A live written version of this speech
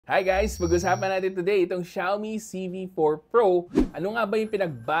Hi guys! Pag-usapan natin today itong Xiaomi Civi 4 Pro. Ano nga ba yung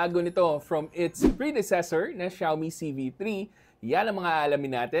pinagbago nito from its predecessor na Xiaomi Civi 3? Yan ang mga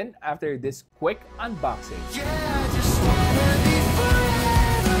alamin natin after this quick unboxing.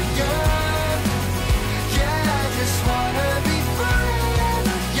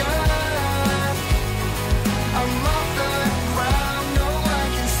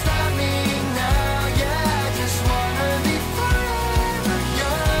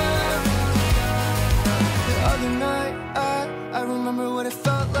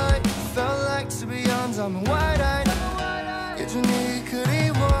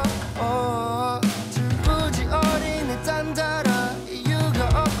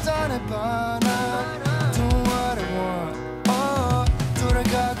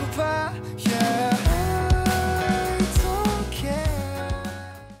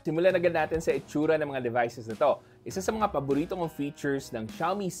 Simulan agad natin sa itsura ng mga devices na to. Isa sa mga paborito kong features ng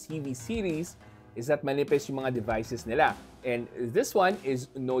Xiaomi Civi series is that manipis yung mga devices nila. And this one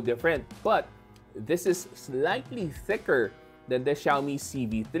is no different. But this is slightly thicker than the Xiaomi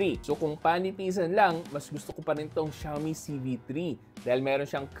Civi 3. So kung panipisan lang, mas gusto ko pa rin itong Xiaomi Civi 3 dahil meron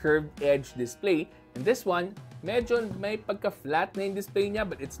siyang curved edge display. And this one, medyo may pagka-flat na yung display niya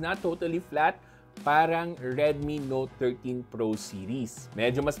but it's not totally flat. Parang Redmi Note 13 Pro series.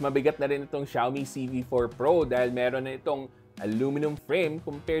 Medyo mas mabigat na rin itong Xiaomi Civi 4 Pro dahil meron na itong aluminum frame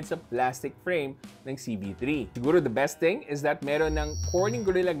compared sa plastic frame ng Civi 3. Siguro the best thing is that meron ng Corning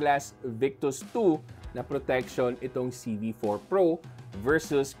Gorilla Glass Victus 2 na protection itong Civi 4 Pro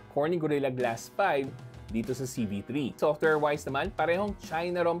versus Corning Gorilla Glass 5 dito sa Civi 3. Software-wise naman, parehong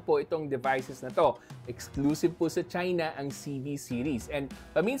China ROM po itong devices na to. Exclusive po sa China ang Civi series. And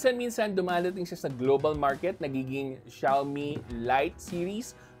paminsan-minsan dumadating siya sa global market, nagiging Xiaomi Lite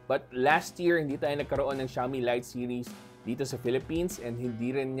series. But last year, hindi tayo nagkaroon ng Xiaomi Lite series dito sa Philippines and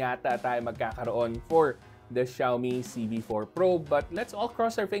hindi rin yata tayo magkakaroon for the Xiaomi Civi 4 Pro. But let's all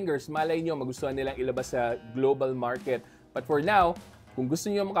cross our fingers. Malay nyo, magustuhan nilang ilabas sa global market. But for now, kung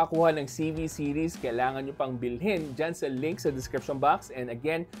gusto niyo makakuha ng Civi series, kailangan niyo pang bilhin dyan sa link sa description box. And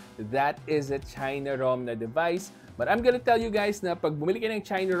again, that is a China ROM na device. But I'm gonna tell you guys na pag bumili kayo ng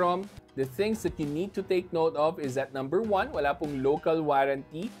China ROM, the things that you need to take note of is that number 1, wala pong local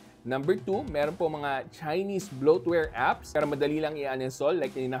warranty. Number 2, meron po mga Chinese bloatware apps para madali lang i-uninstall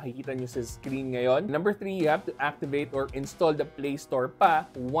like yung nakikita nyo sa screen ngayon. Number 3, you have to activate or install the Play Store pa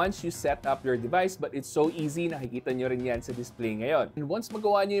once you set up your device, but it's so easy, nakikita nyo rin yan sa display ngayon. And once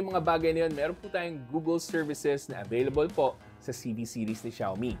magawa nyo yung mga bagay na yun, meron po tayong Google services na available po sa Civi series ni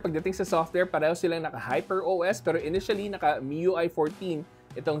Xiaomi. Pagdating sa software, pareho silang naka-Hyper OS pero initially naka-MIUI 14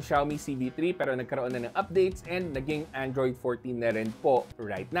 itong Xiaomi Civi 3 pero nagkaroon na ng updates and naging Android 14 na rin po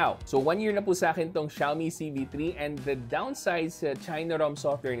right now. So 1 year na po sa akin itong Xiaomi Civi 3 and the downside sa China ROM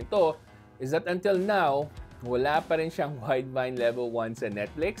software nito is that until now, wala pa rin siyang Widevine Level 1 sa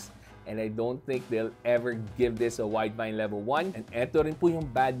Netflix and I don't think they'll ever give this a Widevine Level 1. And eto rin po yung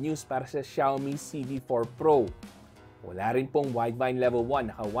bad news para sa Xiaomi Civi 4 Pro. Wala rin pong Widevine Level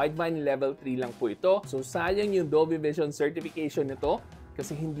 1. Naka-Widevine Level 3 lang po ito. So sayang yung Dolby Vision certification nito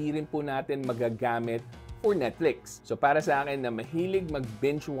kasi hindi rin po natin magagamit for Netflix. So para sa akin na mahilig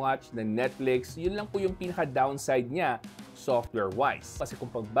mag-binge watch ng Netflix, yun lang po yung pinaka-downside niya software-wise. Kasi kung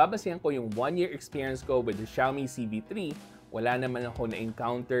pagbabasihan ko yung 1-year experience ko with the Xiaomi Civi 3, wala naman ako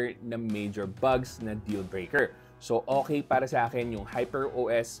na-encounter na major bugs na deal breaker. So okay para sa akin yung Hyper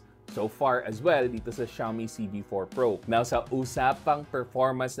OS so far as well dito sa Xiaomi Civi 4 Pro. Now sa usapang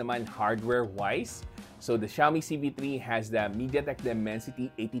performance naman hardware-wise, so the Xiaomi Civi 3 has the MediaTek Dimensity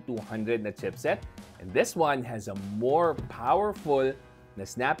 8200 na chipset and this one has a more powerful na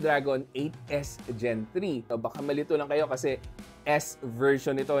Snapdragon 8S Gen 3. So baka malito lang kayo kasi S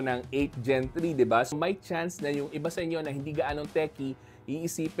version ito ng 8 Gen 3, diba? So may chance na yung iba sa inyo na hindi gaanong techie,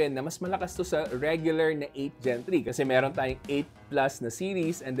 iisipin na mas malakas to sa regular na 8 Gen 3 kasi meron tayong 8 Plus na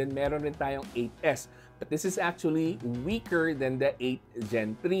series and then meron rin tayong 8S. But this is actually weaker than the 8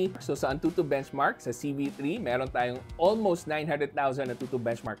 Gen 3. So sa Antutu benchmark, sa CV3, meron tayong almost 900,000 Antutu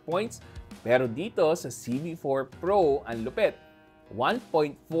benchmark points. Pero dito sa CV4 Pro, ang lupit,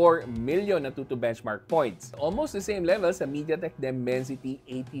 1.4 million Antutu benchmark points. Almost the same level sa MediaTek Dimensity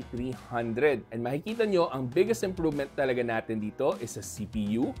 8300. And makikita nyo, ang biggest improvement talaga natin dito is sa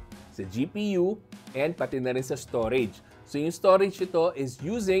CPU, sa GPU, and pati na rin sa storage. So yung storage ito is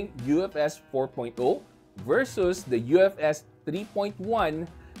using UFS 4.0 versus the UFS 3.1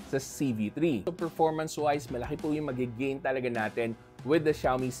 sa CV3. So performance-wise, malaki po yung mag-gain talaga natin with the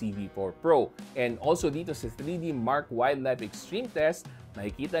Xiaomi Civi 4 Pro. And also dito sa 3D Mark Wildlife Extreme Test,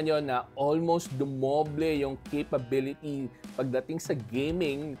 makikita nyo na almost dumoble yung capability pagdating sa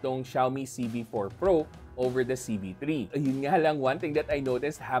gaming itong Xiaomi Civi 4 Pro over the Civi 3. Ayun nga lang, one thing that I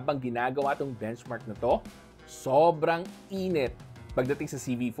noticed habang ginagawa tong benchmark na to, sobrang init pagdating sa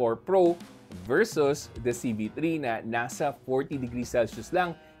Civi 4 Pro versus the Civi 3 na nasa 40 degrees Celsius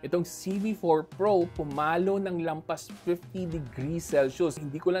lang. Itong Civi 4 Pro pumalo ng lampas 50 degrees Celsius.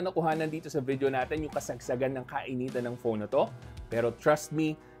 Hindi ko lang nakuhanan dito sa video natin yung kasagsagan ng kainitan ng phone na to. Pero trust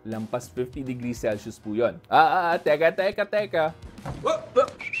me, lampas 50 degrees Celsius po yun. Teka.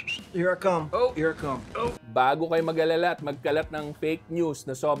 Here I come. Here I come. Bago kayo mag-alala at magkalat ng fake news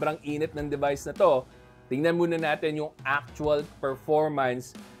na sobrang init ng device na to, tingnan muna natin yung actual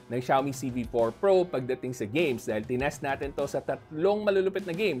performance ng Xiaomi Civi 4 Pro pagdating sa games dahil tinest natin to sa 3 malulupit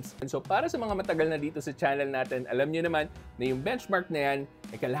na games. And so para sa mga matagal na dito sa channel natin, alam nyo naman na yung benchmark na yan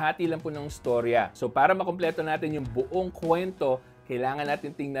ay kalahati lang po ng storya. So para makumpleto natin yung buong kwento, kailangan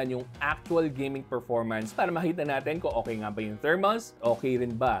natin tingnan yung actual gaming performance para makita natin kung okay nga ba yung thermals, okay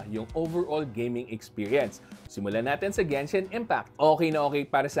rin ba yung overall gaming experience. Simulan natin sa Genshin Impact. Okay na okay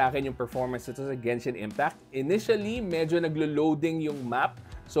para sa akin yung performance nito sa Genshin Impact. Initially, medyo naglo-loading yung map.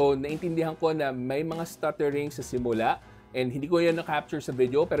 So, naintindihan ko na may mga stuttering sa simula and hindi ko yan na-capture sa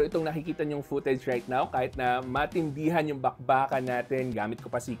video pero itong nakikita nyong footage right now kahit na matindihan yung bakbakan natin, gamit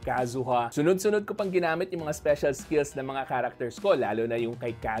ko pa si Kazuha. Sunod-sunod ko pang ginamit yung mga special skills ng mga characters ko lalo na yung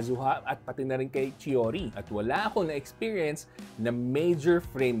kay Kazuha at pati na rin kay Chiori. At wala ako na-experience na major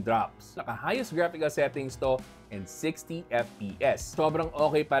frame drops. Naka-highest graphical settings to and 60 FPS. Sobrang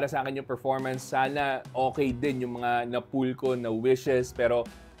okay para sa akin yung performance. Sana okay din yung mga na-pull ko na wishes pero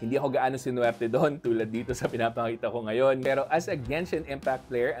hindi ako gaano sinuwerte doon tulad dito sa pinapakita ko ngayon. Pero as a Genshin Impact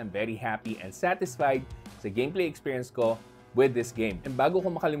player, I'm very happy and satisfied sa gameplay experience ko with this game. And bago ko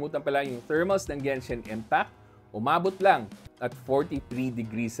makalimutan pala yung thermals ng Genshin Impact, umabot lang at 43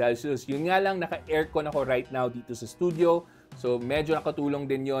 degrees Celsius. Yun nga lang, naka-aircon ako right now dito sa studio. So medyo nakatulong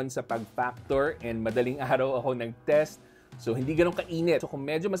din yon sa pag-factor and madaling araw ako nag-test. So hindi ganun kainit. So kung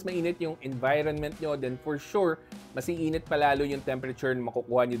medyo mas mainit yung environment nyo, then for sure, mas iinit palalo yung temperature na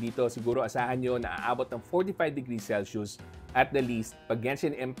makukuha nyo dito. Siguro asahan nyo na aabot ng 45 degrees Celsius at the least pag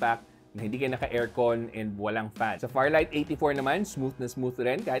Genshin Impact na hindi kayo naka-aircon and walang fan. Sa Firelight 84 naman, smooth na smooth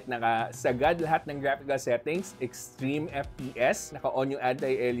rin kahit nakasagad lahat ng graphical settings, extreme FPS, naka-on yung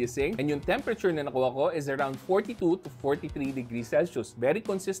anti-aliasing, and yung temperature na nakuha ko is around 42 to 43 degrees Celsius. Very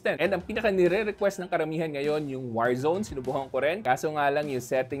consistent. And ang pinaka-nire-request ng karamihan ngayon, yung Warzone, sinubukan ko rin. Kaso nga lang, yung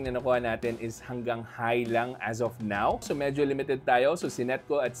setting na nakuha natin is hanggang high lang as of now. So medyo limited tayo. So sinet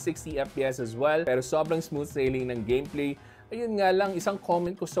ko at 60 FPS as well. Pero sobrang smooth sailing ng gameplay. Ayun nga lang, isang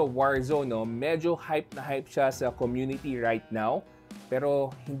comment ko sa Warzone, no, medyo hype na hype siya sa community right now.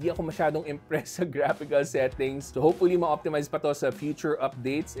 Pero hindi ako masyadong impressed sa graphical settings. So hopefully ma-optimize pa to sa future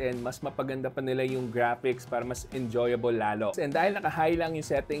updates and mas mapaganda pa nila yung graphics para mas enjoyable lalo. And dahil naka-high lang yung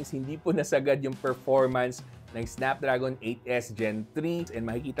settings, hindi po nasagad yung performance ng Snapdragon 8S Gen 3 and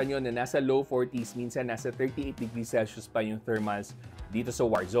makikita nyo na nasa low 40s, minsan nasa 38 degrees Celsius pa yung thermals dito sa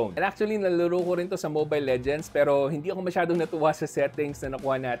Warzone. And actually, nalaro ko rin to sa Mobile Legends pero hindi ako masyadong natuwa sa settings na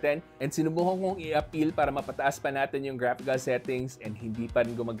nakuha natin and sinubukan kong i-appeal para mapataas pa natin yung graphical settings and hindi pa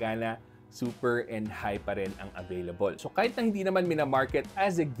rin gumagana. Super and high pa rin ang available. So kahit na hindi naman minamarket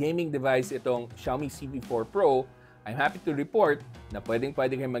as a gaming device itong Xiaomi Civi 4 Pro, I'm happy to report na pwedeng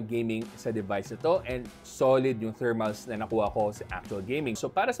kayo mag-gaming sa device ito and solid yung thermals na nakuha ko sa actual gaming. So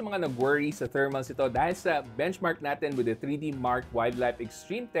para sa mga nag-worry sa thermals ito, dahil sa benchmark natin with the 3D Mark Wildlife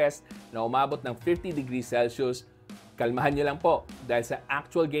Extreme Test na umabot ng 50 degrees Celsius, kalmahan nyo lang po dahil sa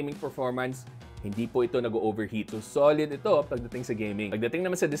actual gaming performance, hindi po ito nag-overheat. So solid ito pagdating sa gaming. Pagdating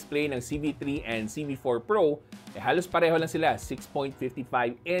naman sa display ng Civi 3 and Civi 4 Pro, halos pareho lang sila, 6.55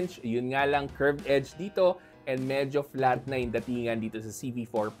 inch. Yun nga lang, curved edge dito and medyo flat na yung datingan dito sa Civi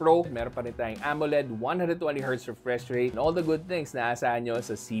 4 Pro. Meron pa rin tayong AMOLED, 120Hz refresh rate, and all the good things na aasahan nyo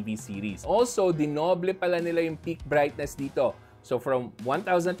sa Civi series. Also, dinoble pala nila yung peak brightness dito. So from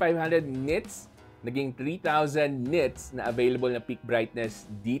 1,500 nits, naging 3,000 nits na available na peak brightness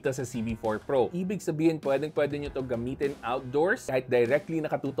dito sa Civi 4 Pro. Ibig sabihin, pwede nyo to gamitin outdoors. Kahit directly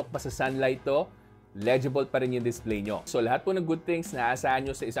nakatutok pa sa sunlight to, legible pa rin yung display nyo. So lahat po ng good things na aasahan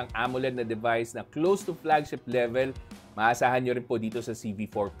nyo sa isang AMOLED na device na close to flagship level, maasahan nyo rin po dito sa Civi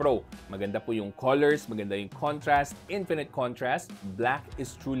 4 Pro. Maganda po yung colors, maganda yung contrast, infinite contrast. Black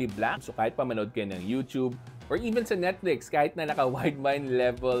is truly black. So kahit pa manood kayo ng YouTube Or even sa Netflix, kahit na naka-wideband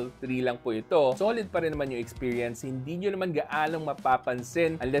level 3 lang po ito, solid pa rin naman yung experience. Hindi nyo naman gaanong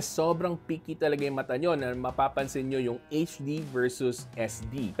mapapansin unless sobrang picky talaga yung mata nyo na mapapansin nyo yung HD versus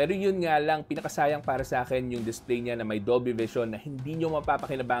SD. Pero yun nga lang, pinakasayang para sa akin yung display niya na may Dolby Vision na hindi nyo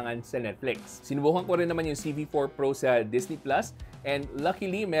mapapakinabangan sa Netflix. Sinubukan ko rin naman yung CV4 Pro sa Disney Plus and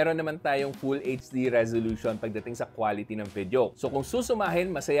luckily, meron naman tayong Full HD resolution pagdating sa quality ng video. So kung susumahin,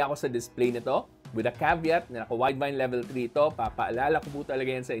 masaya ako sa display nito. With a caveat na naka-wideband level 3 ito, papaalala ko po talaga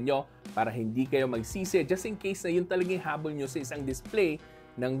yan sa inyo para hindi kayo magsisi just in case na yun talaga yung habol nyo sa isang display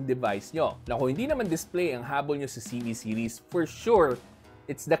ng device nyo. Na kung hindi naman display ang habol nyo sa CV series, for sure,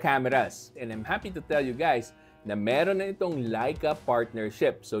 it's the cameras. And I'm happy to tell you guys na meron na itong Leica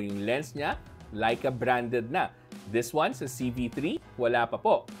partnership. So yung lens niya, Leica branded na. This one sa CV3, wala pa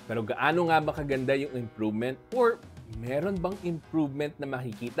po. Pero gaano nga ba kaganda yung improvement or meron bang improvement na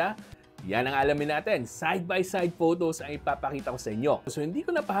makikita? Yan ang alamin natin. Side-by-side photos ang ipapakita ko sa inyo. So hindi ko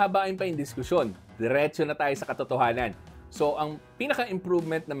na pahabain pa yung diskusyon. Diretso na tayo sa katotohanan. So ang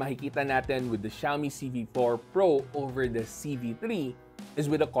pinaka-improvement na makikita natin with the Xiaomi CV4 Pro over the CV3 is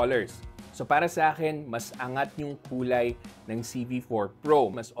with the colors. So para sa akin, mas angat yung kulay ng CV4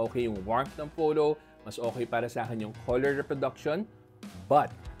 Pro. Mas okay yung warmth ng photo. Mas okay para sa akin yung color reproduction. But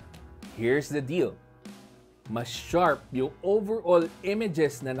here's the deal. Mas sharp yung overall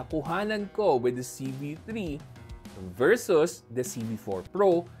images na nakuhanan ko with the CV3 versus the CV4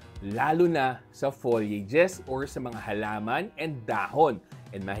 Pro, lalo na sa foliages or sa mga halaman and dahon.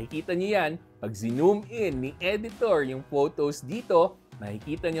 And makikita nyo yan, pag zoom in ni editor yung photos dito,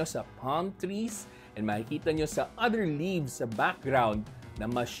 makikita nyo sa palm trees and makikita nyo sa other leaves sa background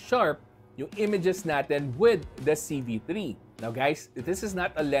na mas sharp yung images natin with the CV3. Now guys, this is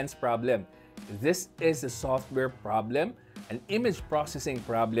not a lens problem. This is a software problem, an image processing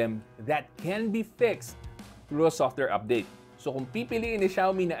problem that can be fixed through a software update. So kung pipiliin ni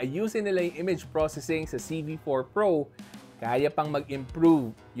Xiaomi na ayusin nila yung image processing sa CV4 Pro, kaya pang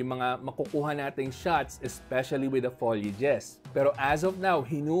mag-improve yung mga makukuha nating shots, especially with the foliages. Pero as of now,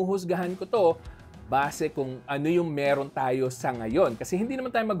 hinuhusgahan ko to base kung ano yung meron tayo sa ngayon. Kasi hindi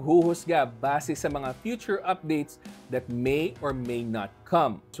naman tayo maghuhusga base sa mga future updates that may or may not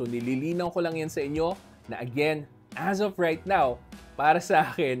come. So nililinaw ko lang yan sa inyo na again, as of right now, para sa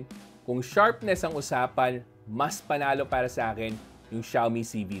akin, kung sharpness ang usapan, mas panalo para sa akin yung Xiaomi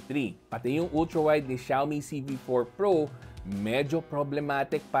CV3. Pati yung ultra-wide ni Xiaomi CV4 Pro, medyo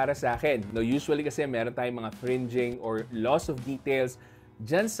problematic para sa akin. No, usually kasi meron tayong mga fringing or loss of details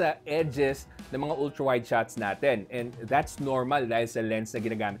dyan sa edges ng mga ultra-wide shots natin. And that's normal dahil sa lens na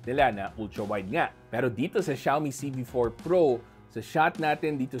ginagamit nila na ultra-wide nga. Pero dito sa Xiaomi CV4 Pro, sa shot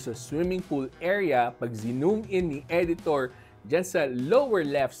natin dito sa swimming pool area, pag zoom in ni editor dyan sa lower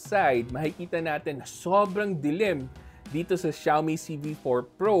left side, makikita natin na sobrang dilim dito sa Xiaomi CV4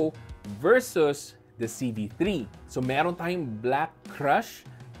 Pro versus the CV3. So meron tayong black crush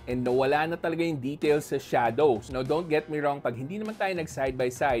and nawala na talaga yung details sa shadows. Now, don't get me wrong, pag hindi naman tayo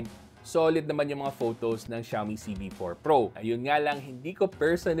nag-side-by-side, solid naman yung mga photos ng Xiaomi CV4 Pro. Ayun nga lang, hindi ko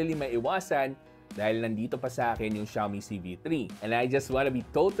personally maiwasan dahil nandito pa sa akin yung Xiaomi CV3. And I just wanna be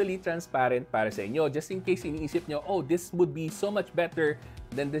totally transparent para sa inyo, just in case iniisip nyo, oh, this would be so much better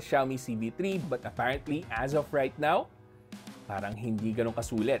than the Xiaomi CV3, but apparently, as of right now, parang hindi ganun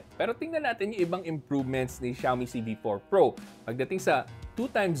kasulit. Pero tingnan natin yung ibang improvements ni Xiaomi CV4 Pro. Pagdating sa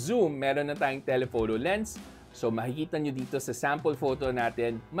 2x zoom, meron na tayong telephoto lens. So makikita nyo dito sa sample photo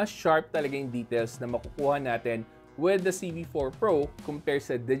natin, mas sharp talaga yung details na makukuha natin with the CV4 Pro compared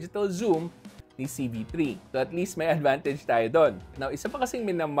sa digital zoom ni CV3. So at least may advantage tayo doon. Now, isa pa kasing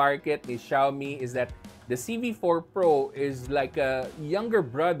minamarket ni Xiaomi is that the CV4 Pro is like a younger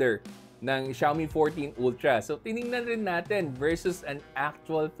brother ng Xiaomi 14 Ultra. So tiningnan rin natin versus an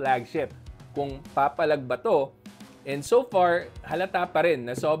actual flagship kung papalag ba to. And so far, halata pa rin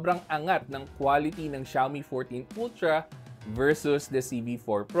na sobrang angat ng quality ng Xiaomi 14 Ultra versus the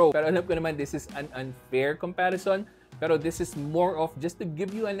CV4 Pro. Pero alam ko naman, this is an unfair comparison. Pero this is more of just to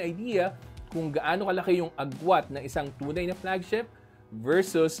give you an idea kung gaano kalaki yung agwat ng isang tunay na flagship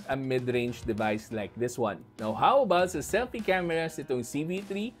versus a mid-range device like this one. Now, how about sa selfie cameras itong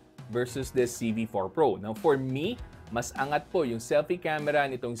CV3 versus the CV4 Pro? Now, for me, mas angat po yung selfie camera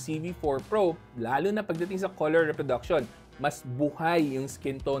nitong CV4 Pro, lalo na pagdating sa color reproduction. Mas buhay yung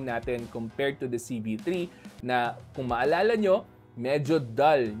skin tone natin compared to the CV3 na kung maalala nyo, medyo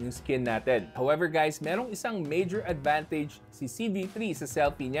dull yung skin natin. However guys, merong isang major advantage si CV3 sa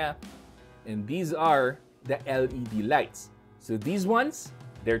selfie niya, and these are the LED lights. So these ones,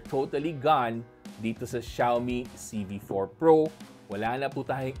 they're totally gone dito sa Xiaomi CV4 Pro wala na po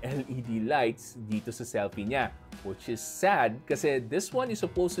tayong LED lights dito sa selfie niya. Which is sad kasi this one is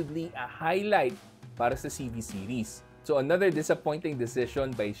supposedly a highlight para sa Civi series. So another disappointing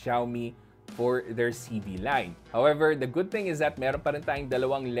decision by Xiaomi for their Civi line. However, the good thing is that meron pa rin tayong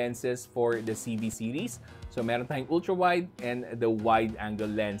dalawang lenses for the Civi series. So meron tayong ultra-wide and the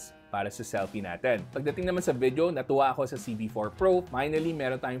wide-angle lens para sa selfie natin. Pagdating naman sa video, natuwa ako sa CV4 Pro. Finally,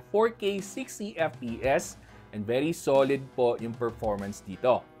 meron tayong 4K 60 FPS and very solid po yung performance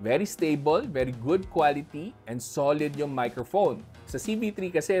dito. Very stable, very good quality, and solid yung microphone. Sa CV3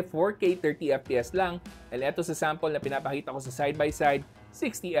 kasi 4K 30 FPS lang, and eto sa sample na pinapakita ko sa side-by-side,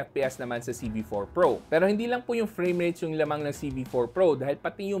 60 FPS naman sa CV4 Pro. Pero hindi lang po yung frame rates yung lamang ng CV4 Pro dahil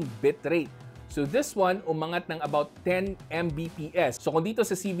pati yung bitrate. So this one, umangat ng about 10 Mbps. So kung dito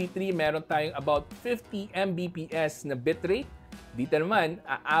sa CV3, meron tayong about 50 Mbps na bitrate, dito naman,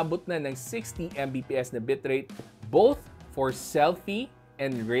 aabot na ng 60 Mbps na bitrate, both for selfie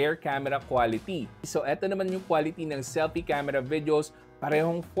and rear camera quality. So eto naman yung quality ng selfie camera videos,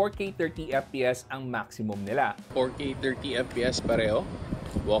 parehong 4K 30 FPS ang maximum nila. 4K 30 FPS pareho.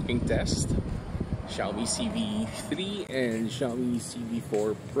 Walking test. Xiaomi Civi 3 and Xiaomi Civi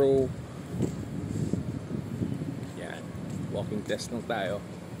 4 Pro. Yan. Walking test lang tayo.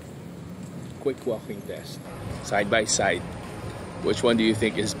 Quick walking test. Side by side. Which one do you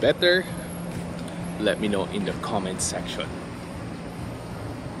think is better? Let me know in the comment section.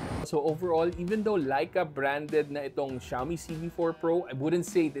 So overall, even though Leica branded na itong Xiaomi CV4 Pro, I wouldn't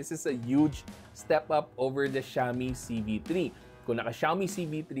say this is a huge step up over the Xiaomi CV3. Kung naka Xiaomi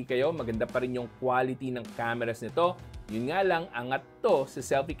CV3 kayo, maganda pa rin yung quality ng cameras nito. Yun nga lang, angat to sa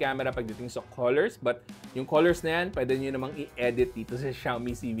selfie camera pagdating sa colors. But yung colors na yan, pwede nyo namang i-edit dito sa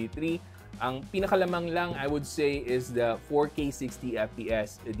Xiaomi CV3. Ang pinakalamang lang, I would say, is the 4K 60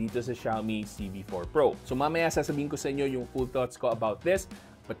 FPS dito sa Xiaomi CV4 Pro. So mamaya sasabihin ko sa inyo yung full thoughts ko about this.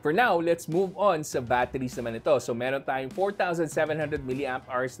 But for now, let's move on sa batteries naman ito. So meron tayong 4,700 mAh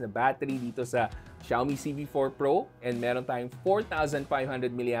na battery dito sa Xiaomi CV4 Pro and meron tayong 4,500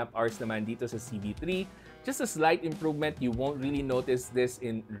 mAh naman dito sa CV3. Just a slight improvement, you won't really notice this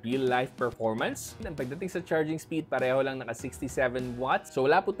in real-life performance. Pagdating sa charging speed, pareho lang naka 67 watts. So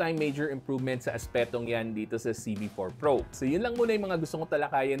wala po tayong major improvement sa aspetong yan dito sa CV4 Pro. So yun lang muna yung mga gusto kong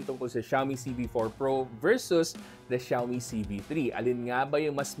talakayin tungkol sa Xiaomi CV4 Pro versus the Xiaomi CV3. Alin nga ba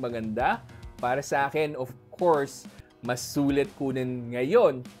yung mas maganda? Para sa akin, of course, mas sulit kunin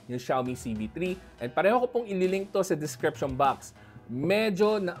ngayon yung Xiaomi CV3. And pareho ko pong ililink to sa description box.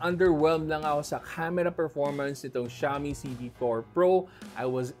 Medyo na-underwhelmed lang ako sa camera performance nitong Xiaomi CV4 Pro. I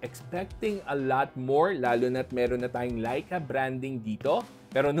was expecting a lot more, lalo na't meron na tayong Leica branding dito.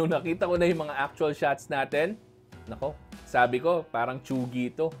 Pero nung nakita ko na yung mga actual shots natin, nako, sabi ko, parang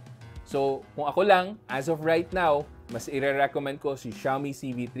chugi ito. So, kung ako lang, as of right now, mas i-recommend ko si Xiaomi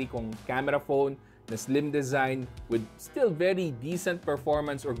CV3 kung camera phone na slim design with still very decent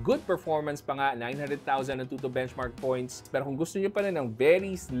performance or good performance pa nga, 900,000 ang Tuto benchmark points. Pero kung gusto niyo pa rin ng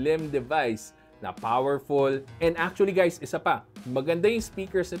very slim device na powerful, and actually guys, isa pa, maganda yung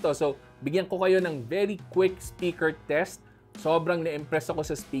speakers nito. So, bigyan ko kayo ng very quick speaker test. Sobrang na-impress ako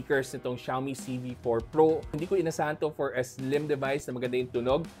sa speakers nitong Xiaomi CV4 Pro. Hindi ko inasahan to for a slim device na maganda yung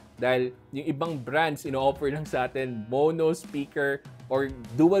tunog dahil yung ibang brands ino-offer lang sa atin mono speaker or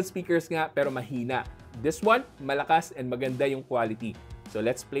dual speakers nga pero mahina. This one, malakas and maganda yung quality. So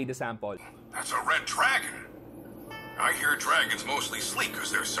let's play the sample. That's a red dragon. I hear dragons mostly sleep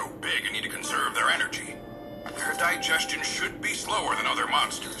because they're so big and need to conserve their energy. Their digestion should be slower than other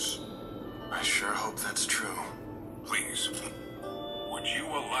monsters. I sure hope that's true. Please, would you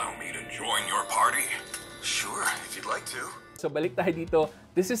allow me to join your party? Sure, if you'd like to. So balik tayo dito.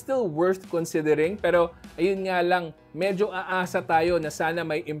 This is still worth considering pero ayun nga lang, medyo aasa tayo na sana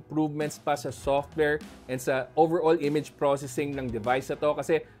may improvements pa sa software and sa overall image processing ng device na to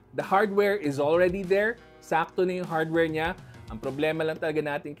kasi the hardware is already there. Sakto na yung hardware niya. Ang problema lang talaga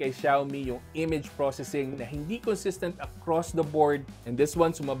natin kay Xiaomi yung image processing na hindi consistent across the board. And this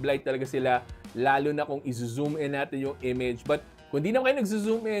one, sumablay talaga sila lalo na kung i-zoom in natin yung image. But kung di naman kayo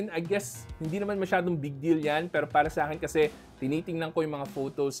nag-zoom in, I guess hindi naman masyadong big deal yan. Pero para sa akin kasi tinitingnan ko yung mga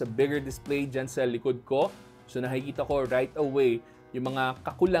photos sa bigger display dyan sa likod ko. So nakikita ko right away yung mga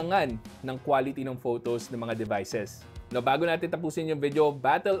kakulangan ng quality ng photos ng mga devices. Now, bago natin tapusin yung video,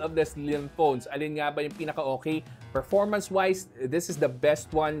 Battle of the Slim Phones. Alin nga ba yung pinaka-okay? Performance-wise, this is the best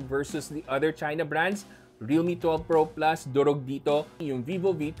one versus the other China brands. Realme 12 Pro Plus, durog dito. Yung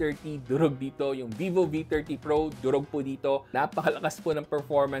Vivo V30, durog dito. Yung Vivo V30 Pro, durog po dito. Napakalakas po ng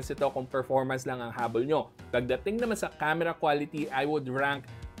performance ito kung performance lang ang habol nyo. Pagdating naman sa camera quality, I would rank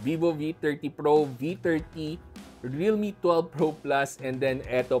Vivo V30 Pro, V30, Realme 12 Pro Plus, and then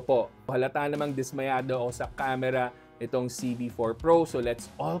eto po. Halata namang dismayado ako sa camera itong CV4 Pro. So let's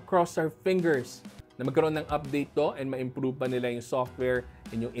all cross our fingers na magkaroon ng update to and ma-improve pa nila yung software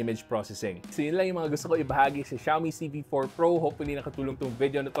and yung image processing. So yun lang yung mga gusto ko ibahagi sa Xiaomi Civi 4 Pro. Hopefully nakatulong tong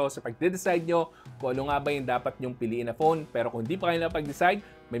video na to sa pag-decide nyo kung ano nga ba yung dapat nyong piliin na phone. Pero kung hindi pa kayo napag-decide,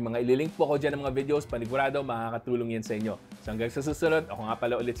 may mga ililink po ako dyan ng mga videos. Panigurado, makakatulong yan sa inyo. So hanggang sa susunod, ako nga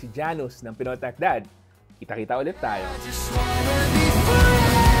pala ulit si Janus ng Pinoy Techdad. Kita-kita ulit tayo.